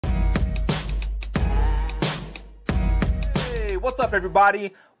what's up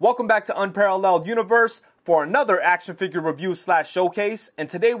everybody? Welcome back to Unparalleled Universe for another action figure review / showcase, and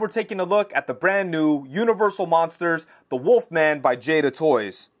today we're taking a look at the brand new Universal Monsters, the Wolfman by Jada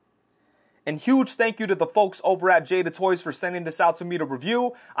Toys. And huge thank you to the folks over at Jada Toys for sending this out to me to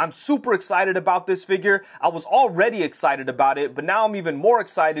review. I'm super excited about this figure. I was already excited about it, but now I'm even more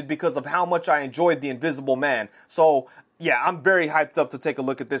excited because of how much I enjoyed the Invisible Man. So yeah, I'm very hyped up to take a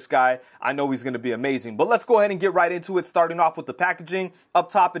look at this guy. I know he's going to be amazing. But let's go ahead and get right into it, starting off with the packaging.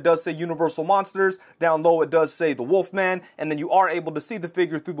 Up top, it does say Universal Monsters. Down low, it does say the Wolfman. And then you are able to see the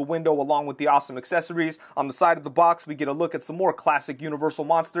figure through the window along with the awesome accessories. On the side of the box, we get a look at some more classic Universal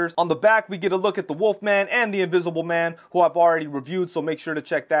Monsters. On the back, we get a look at the Wolfman and the Invisible Man, who I've already reviewed, so make sure to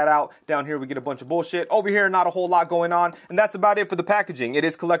check that out. Down here, we get a bunch of bullshit. Over here, not a whole lot going on. And that's about it for the packaging. It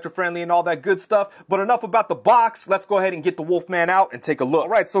is collector friendly and all that good stuff. But enough about the box. Let's go ahead and get the Wolfman out and take a look. All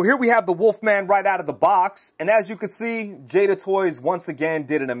right, so here we have the Wolfman right out of the box, and as you can see, Jada Toys once again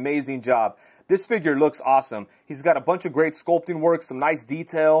did an amazing job. This figure looks awesome. He's got a bunch of great sculpting work, some nice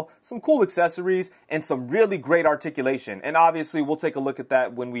detail, some cool accessories, and some really great articulation. And obviously, we'll take a look at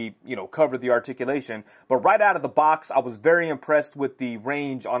that when we, cover the articulation. But right out of the box, I was very impressed with the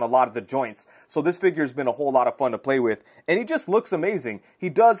range on a lot of the joints. So this figure's been a whole lot of fun to play with. And he just looks amazing. He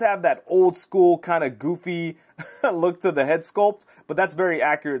does have that old school kind of goofy look to the head sculpt, but that's very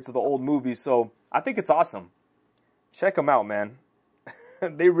accurate to the old movies. So I think it's awesome. Check him out, man.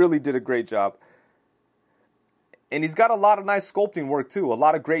 They really did a great job. And he's got a lot of nice sculpting work too. A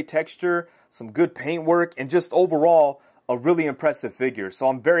lot of great texture, some good paint work, and just overall, a really impressive figure. So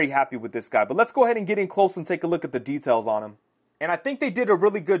I'm very happy with this guy. But let's go ahead and get in close and take a look at the details on him. And I think they did a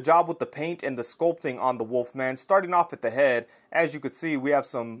really good job with the paint and the sculpting on the Wolfman. Starting off at the head, as you can see, we have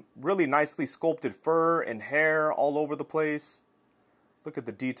some really nicely sculpted fur and hair all over the place. Look at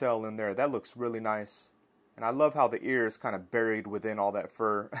the detail in there. That looks really nice. And I love how the ear is kind of buried within all that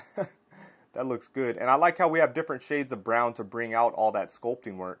fur. That looks good. And I like how we have different shades of brown to bring out all that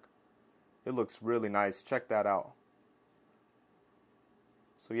sculpting work. It looks really nice. Check that out.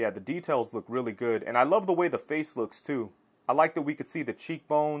 So yeah, the details look really good. And I love the way the face looks too. I like that we could see the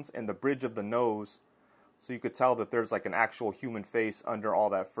cheekbones and the bridge of the nose. So you could tell that there's like an actual human face under all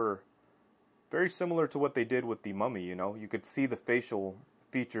that fur. Very similar to what they did with the mummy, You could see the facial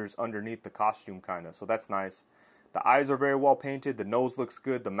features underneath the costume kind of. So that's nice. The eyes are very well painted. The nose looks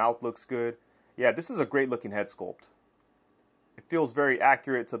good. The mouth looks good. Yeah, this is a great looking head sculpt. It feels very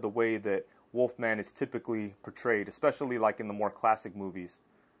accurate to the way that Wolfman is typically portrayed, especially like in the more classic movies.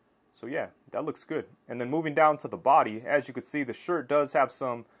 So yeah, that looks good. And then moving down to the body, as you can see, the shirt does have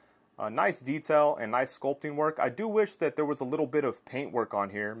some nice detail and nice sculpting work. I do wish that there was a little bit of paint work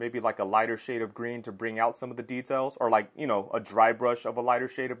on here, maybe like a lighter shade of green to bring out some of the details, or like, a dry brush of a lighter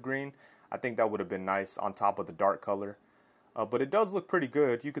shade of green. I think that would have been nice on top of the dark color. But it does look pretty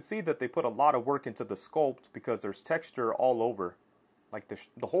good. You can see that they put a lot of work into the sculpt because there's texture all over. Like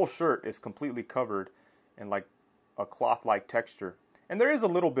the whole shirt is completely covered in like a cloth-like texture. And there is a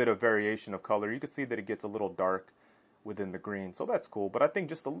little bit of variation of color. You can see that it gets a little dark within the green. So that's cool. But I think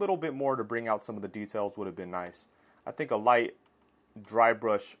just a little bit more to bring out some of the details would have been nice. I think a light dry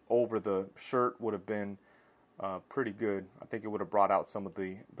brush over the shirt would have been pretty good. I think it would have brought out some of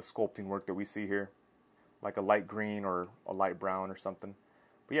the sculpting work that we see here, like a light green or a light brown or something.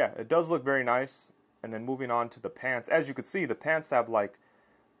 But yeah, it does look very nice. And then moving on to the pants, as you can see, the pants have like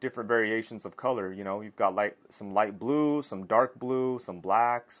different variations of color. You've got like some light blue, some dark blue, some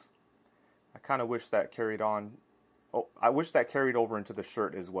blacks. I kind of wish that carried on. Oh, I wish that carried over into the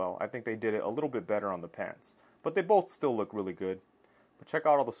shirt as well. I think they did it a little bit better on the pants, but they both still look really good. But check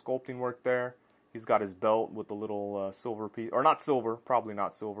out all the sculpting work there. He's got his belt with the little silver piece, or not silver, probably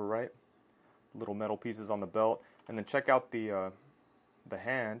not silver, right? Little metal pieces on the belt. And then check out the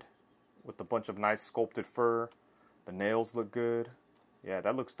hand with a bunch of nice sculpted fur. The nails look good. Yeah,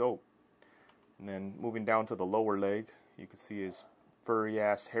 that looks dope. And then moving down to the lower leg, you can see his furry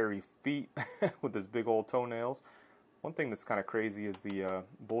ass hairy feet with his big old toenails. One thing that's kind of crazy is the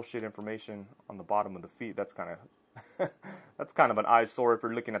bullshit information on the bottom of the feet. That's kind of that's kind of an eyesore if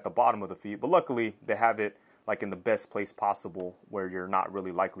you're looking at the bottom of the feet. But luckily, they have it like in the best place possible where you're not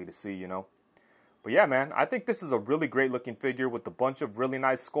really likely to see, But yeah, man, I think this is a really great looking figure with a bunch of really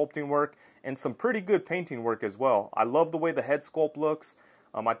nice sculpting work and some pretty good painting work as well. I love the way the head sculpt looks.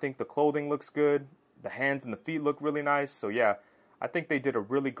 I think the clothing looks good. The hands and the feet look really nice. So yeah, I think they did a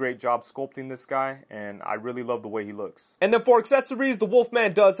really great job sculpting this guy, and I really love the way he looks. And then for accessories, the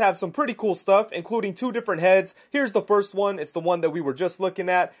Wolfman does have some pretty cool stuff, including 2 different heads. Here's the first one. It's the one that we were just looking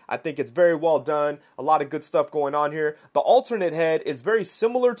at. I think it's very well done. A lot of good stuff going on here. The alternate head is very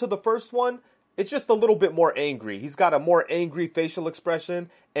similar to the first one. It's just a little bit more angry. He's got a more angry facial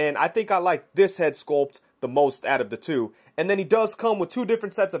expression, and I think I like this head sculpt the most out of the two. And then he does come with two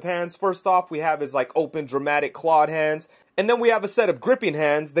different sets of hands. First off, we have his like open, dramatic clawed hands. And then we have a set of gripping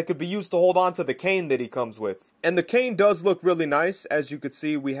hands that could be used to hold on to the cane that he comes with. And the cane does look really nice. As you can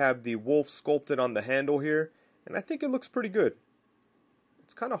see, we have the wolf sculpted on the handle here. And I think it looks pretty good.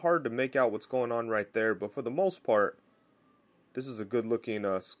 It's kind of hard to make out what's going on right there, but for the most part, this is a good looking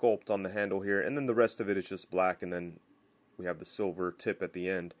sculpt on the handle here. And then the rest of it is just black, and then we have the silver tip at the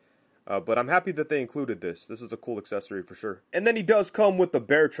end. But I'm happy that they included this. This is a cool accessory for sure. And then he does come with the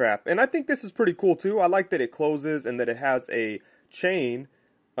bear trap. And I think this is pretty cool too. I like that it closes and that it has a chain.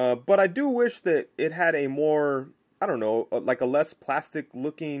 But I do wish that it had a more, I don't know, like a less plastic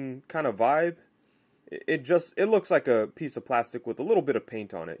looking kind of vibe. It looks like a piece of plastic with a little bit of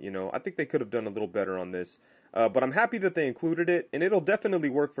paint on it, you know. I think they could have done a little better on this. But I'm happy that they included it. And it'll definitely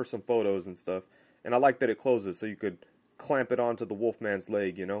work for some photos and stuff. And I like that it closes so you could clamp it onto the Wolfman's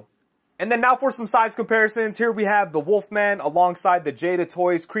leg, you know. And then now for some size comparisons. Here we have the Wolfman alongside the Jada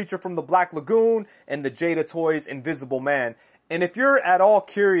Toys Creature from the Black Lagoon and the Jada Toys Invisible Man. And if you're at all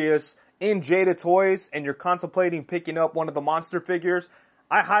curious in Jada Toys and you're contemplating picking up one of the monster figures,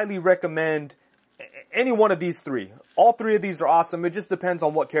 I highly recommend any one of these three. All three of these are awesome. It just depends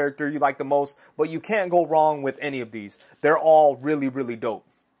on what character you like the most, but you can't go wrong with any of these. They're all really, really dope.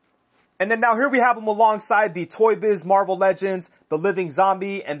 And then now here we have them alongside the Toy Biz Marvel Legends, the Living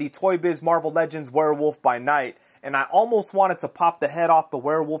Zombie, and the Toy Biz Marvel Legends Werewolf by Night. And I almost wanted to pop the head off the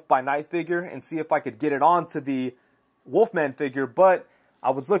Werewolf by Night figure and see if I could get it onto the Wolfman figure, but I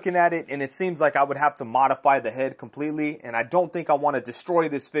was looking at it and it seems like I would have to modify the head completely, and I don't think I want to destroy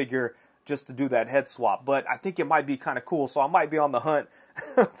this figure just to do that head swap, but I think it might be kind of cool, so I might be on the hunt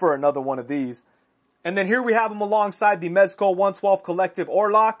for another one of these. And then here we have them alongside the Mezco 112 Collective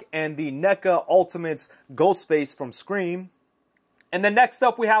Orlok and the NECA Ultimates Ghostface from Scream. And then next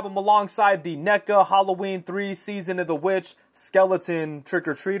up we have them alongside the NECA Halloween 3 Season of the Witch Skeleton Trick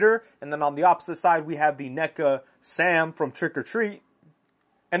or Treater. And then on the opposite side we have the NECA Sam from Trick or Treat.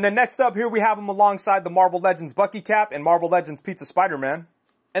 And then next up here we have them alongside the Marvel Legends Bucky Cap and Marvel Legends Pizza Spider-Man.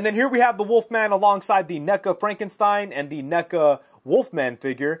 And then here we have the Wolfman alongside the NECA Frankenstein and the NECA Wolfman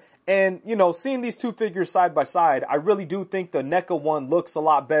figure. And, you know, seeing these two figures side by side, I really do think the NECA one looks a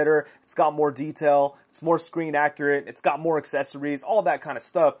lot better. It's got more detail. It's more screen accurate. It's got more accessories, all that kind of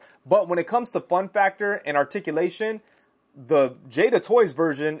stuff. But when it comes to fun factor and articulation, the Jada Toys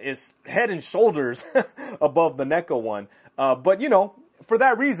version is head and shoulders above the NECA one. But, you know, for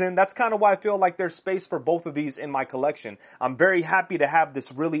that reason, that's kind of why I feel like there's space for both of these in my collection. I'm very happy to have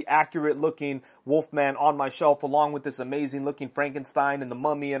this really accurate looking Wolfman on my shelf along with this amazing looking Frankenstein and the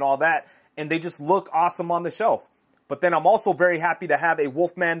Mummy and all that. And they just look awesome on the shelf. But then I'm also very happy to have a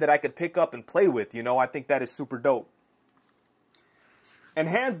Wolfman that I could pick up and play with. You know, I think that is super dope. And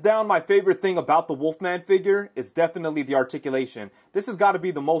hands down, my favorite thing about the Wolfman figure is definitely the articulation. This has got to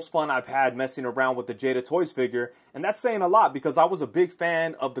be the most fun I've had messing around with the Jada Toys figure. And that's saying a lot because I was a big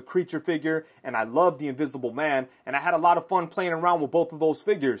fan of the Creature figure and I loved the Invisible Man. And I had a lot of fun playing around with both of those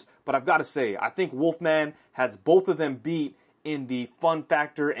figures. But I've got to say, I think Wolfman has both of them beat in the fun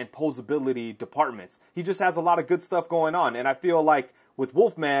factor and posability departments. He just has a lot of good stuff going on. And I feel like with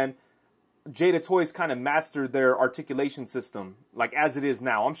Wolfman, Jada Toys kind of mastered their articulation system, like as it is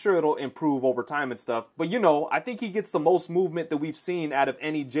now. I'm sure it'll improve over time and stuff. But, you know, I think he gets the most movement that we've seen out of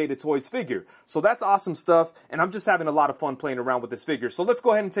any Jada Toys figure. So that's awesome stuff, and I'm just having a lot of fun playing around with this figure. So let's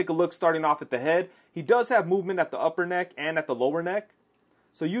go ahead and take a look starting off at the head. He does have movement at the upper neck and at the lower neck.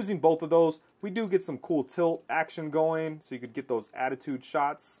 So using both of those, we do get some cool tilt action going, so you could get those attitude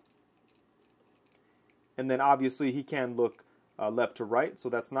shots. And then obviously he can look left to right, so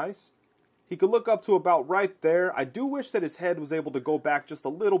that's nice. He could look up to about right there. I do wish that his head was able to go back just a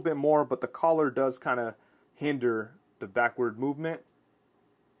little bit more, but the collar does kind of hinder the backward movement.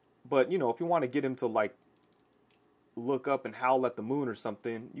 But, you know, if you want to get him to, like, look up and howl at the moon or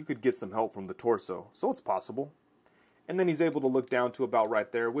something, you could get some help from the torso. So it's possible. And then he's able to look down to about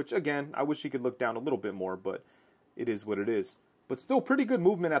right there, which, again, I wish he could look down a little bit more, but it is what it is. But still pretty good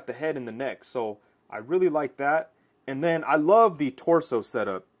movement at the head and the neck, so I really like that. And then I love the torso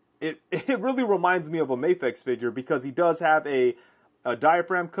setup. It really reminds me of a Mafex figure because he does have a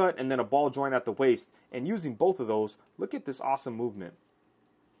diaphragm cut and then a ball joint at the waist. And using both of those, look at this awesome movement.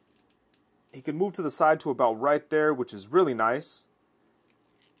 He can move to the side to about right there, which is really nice.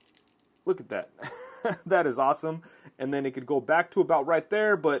 Look at that. That is awesome. And then it could go back to about right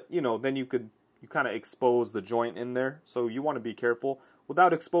there, but, you know, then you kind of expose the joint in there. So you want to be careful.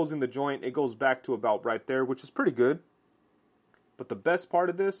 Without exposing the joint, it goes back to about right there, which is pretty good. But the best part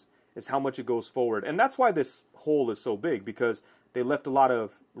of this is how much it goes forward. And that's why this hole is so big, because they left a lot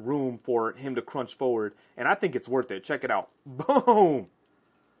of room for him to crunch forward. And I think it's worth it. Check it out. Boom!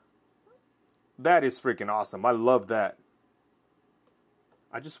 That is freaking awesome. I love that.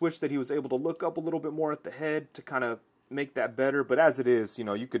 I just wish that he was able to look up a little bit more at the head to kind of make that better. But as it is, you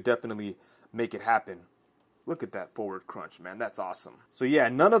know, you could definitely make it happen. Look at that forward crunch, man. That's awesome. So yeah,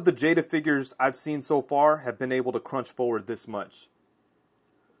 none of the Jada figures I've seen so far have been able to crunch forward this much.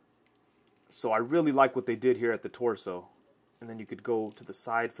 So I really like what they did here at the torso. And then you could go to the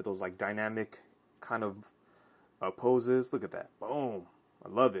side for those like dynamic kind of poses. Look at that. Boom. I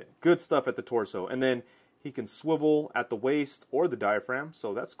love it. Good stuff at the torso. And then he can swivel at the waist or the diaphragm.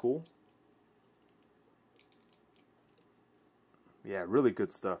 So that's cool. Yeah, really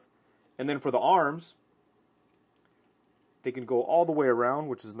good stuff. And then for the arms, they can go all the way around,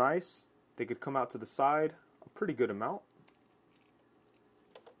 which is nice. They could come out to the side a pretty good amount.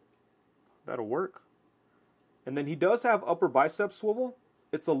 That'll work. And then he does have upper bicep swivel.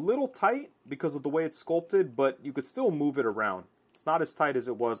 It's a little tight because of the way it's sculpted, but you could still move it around. It's not as tight as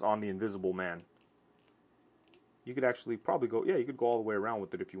it was on the Invisible Man. You could actually probably go, yeah, you could go all the way around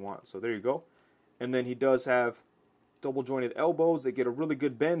with it if you want. So there you go. And then he does have double jointed elbows that get a really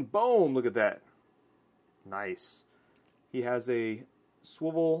good bend. Boom, look at that. Nice. He has a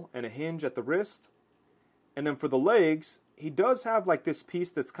swivel and a hinge at the wrist. And then for the legs, he does have like this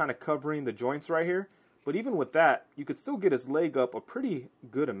piece that's kind of covering the joints right here. But even with that, you could still get his leg up a pretty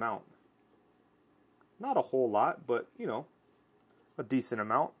good amount. Not a whole lot, but, you know, a decent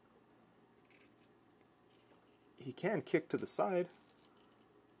amount. He can kick to the side.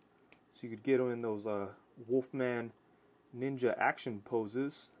 So you could get him in those Wolfman ninja action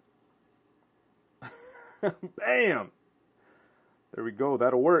poses. Bam! There we go.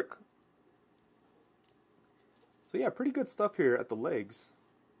 That'll work. So yeah, pretty good stuff here at the legs.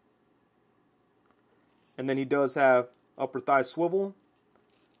 And then he does have upper thigh swivel.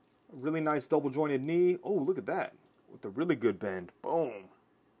 A really nice double jointed knee. Oh, look at that. With a really good bend. Boom.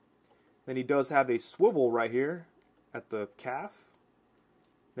 Then he does have a swivel right here at the calf.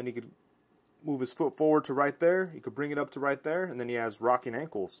 Then he could move his foot forward to right there. He could bring it up to right there. And then he has rocking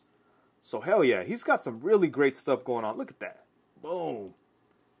ankles. So hell yeah, he's got some really great stuff going on. Look at that. Boom.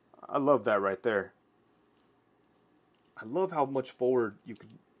 I love that right there. I love how much forward you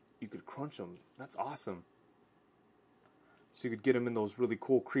could crunch him. That's awesome. So you could get him in those really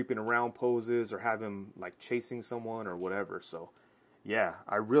cool creeping around poses or have him like chasing someone or whatever. So yeah,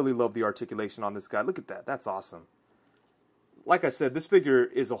 I really love the articulation on this guy. Look at that. That's awesome. Like I said, this figure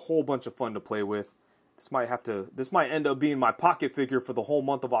is a whole bunch of fun to play with. This might end up being my pocket figure for the whole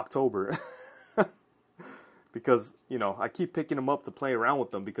month of October. Because, you know, I keep picking them up to play around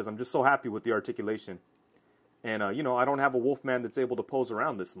with them because I'm just so happy with the articulation. And, you know, I don't have a Wolfman that's able to pose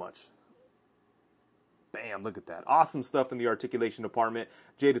around this much. Bam, look at that. Awesome stuff in the articulation department.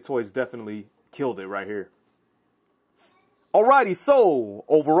 Jada Toys definitely killed it right here. Alrighty, so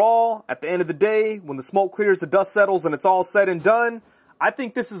overall, at the end of the day, when the smoke clears, the dust settles, and it's all said and done, I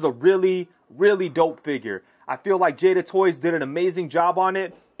think this is a really, really dope figure. I feel like Jada Toys did an amazing job on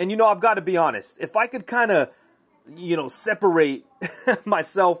it. And, you know, I've got to be honest. If I could kind of, you know, separate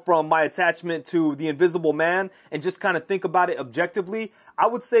myself from my attachment to the Invisible Man and just kind of think about it objectively, I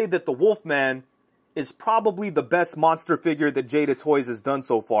would say that the Wolfman is probably the best monster figure that Jada Toys has done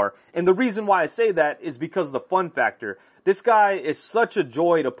so far. And the reason why I say that is because of the fun factor. This guy is such a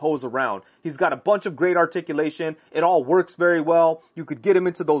joy to pose around. He's got a bunch of great articulation. It all works very well. You could get him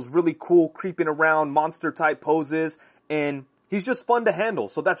into those really cool creeping around monster type poses. And he's just fun to handle.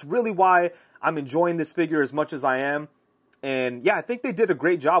 So that's really why I'm enjoying this figure as much as I am. And yeah, I think they did a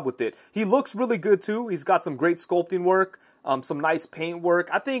great job with it. He looks really good too. He's got some great sculpting work, some nice paint work.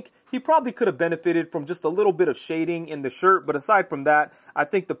 I think he probably could have benefited from just a little bit of shading in the shirt. But aside from that, I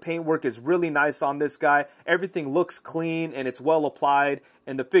think the paint work is really nice on this guy. Everything looks clean and it's well applied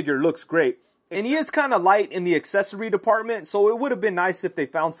and the figure looks great. And he is kind of light in the accessory department, so it would have been nice if they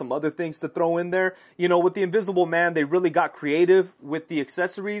found some other things to throw in there. You know, with the Invisible Man, they really got creative with the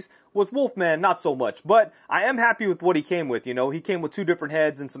accessories. With Wolfman, not so much. But I am happy with what he came with, you know. He came with 2 different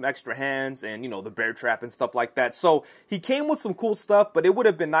heads and some extra hands and, you know, the bear trap and stuff like that. So he came with some cool stuff, but it would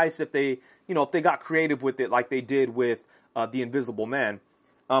have been nice if they, you know, if they got creative with it like they did with the Invisible Man.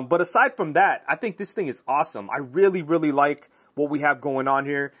 But aside from that, I think this thing is awesome. I really, really like what we have going on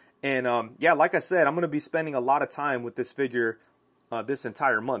here. And, yeah, like I said, I'm going to be spending a lot of time with this figure this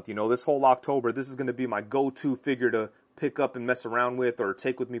entire month. You know, this whole October, this is going to be my go-to figure to pick up and mess around with or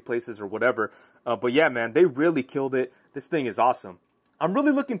take with me places or whatever. But, yeah, man, they really killed it. This thing is awesome. I'm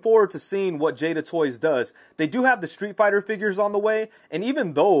really looking forward to seeing what Jada Toys does. They do have the Street Fighter figures on the way, and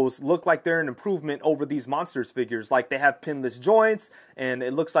even those look like they're an improvement over these Monsters figures. Like, they have pinless joints, and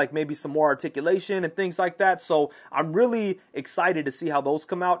it looks like maybe some more articulation and things like that. So I'm really excited to see how those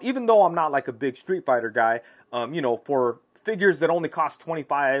come out, even though I'm not like a big Street Fighter guy. You know, for figures that only cost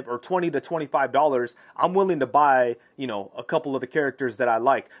 $25 or $20 to $25, I'm willing to buy, you know, a couple of the characters that I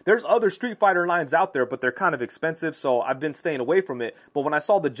like. There's other Street Fighter lines out there, but they're kind of expensive, so I've been staying away from it. But when I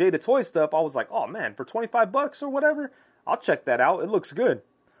saw the Jada Toy stuff, I was like, oh man, for 25 bucks or whatever, I'll check that out. It looks good.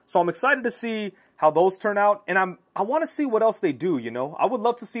 So I'm excited to see how those turn out, and I want to see what else they do, you know. I would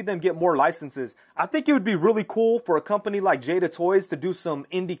love to see them get more licenses. I think it would be really cool for a company like Jada Toys to do some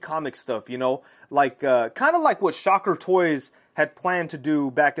indie comic stuff, you know, like kind of like what Shocker Toys had planned to do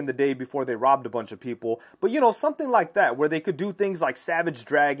back in the day before they robbed a bunch of people. But, you know, something like that, where they could do things like Savage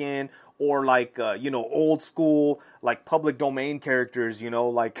Dragon, or like, you know, old school, like public domain characters, you know,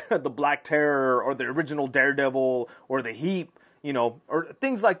 like the Black Terror, or the original Daredevil, or the Heap, you know, or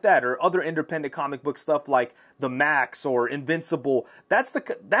things like that, or other independent comic book stuff like the Max or Invincible. Those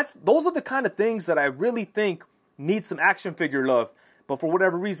are the kind of things that I really think need some action figure love. But for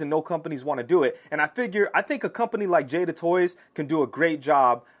whatever reason, no companies want to do it. And I think a company like Jada Toys can do a great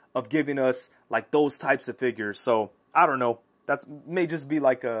job of giving us like those types of figures. So I don't know. That may just be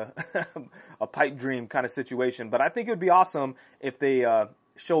like a a pipe dream kind of situation. But I think it would be awesome if they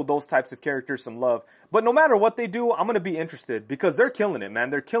show those types of characters some love. But no matter what they do, I'm going to be interested, because they're killing it, man.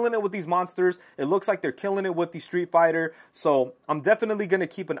 They're killing it with these monsters. It looks like they're killing it with the Street Fighter. So I'm definitely going to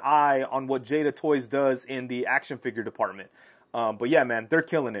keep an eye on what Jada Toys does in the action figure department. But yeah, man, they're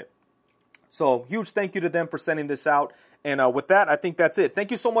killing it. So huge thank you to them for sending this out. And with that, I think that's it.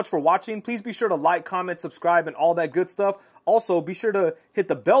 Thank you so much for watching. Please be sure to like, comment, subscribe, and all that good stuff. Also, be sure to hit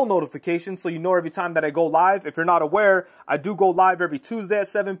the bell notification so you know every time that I go live. If you're not aware, I do go live every Tuesday at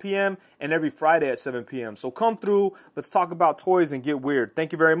 7 p.m. and every Friday at 7 p.m. So come through. Let's talk about toys and get weird.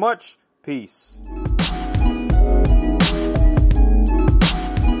 Thank you very much. Peace.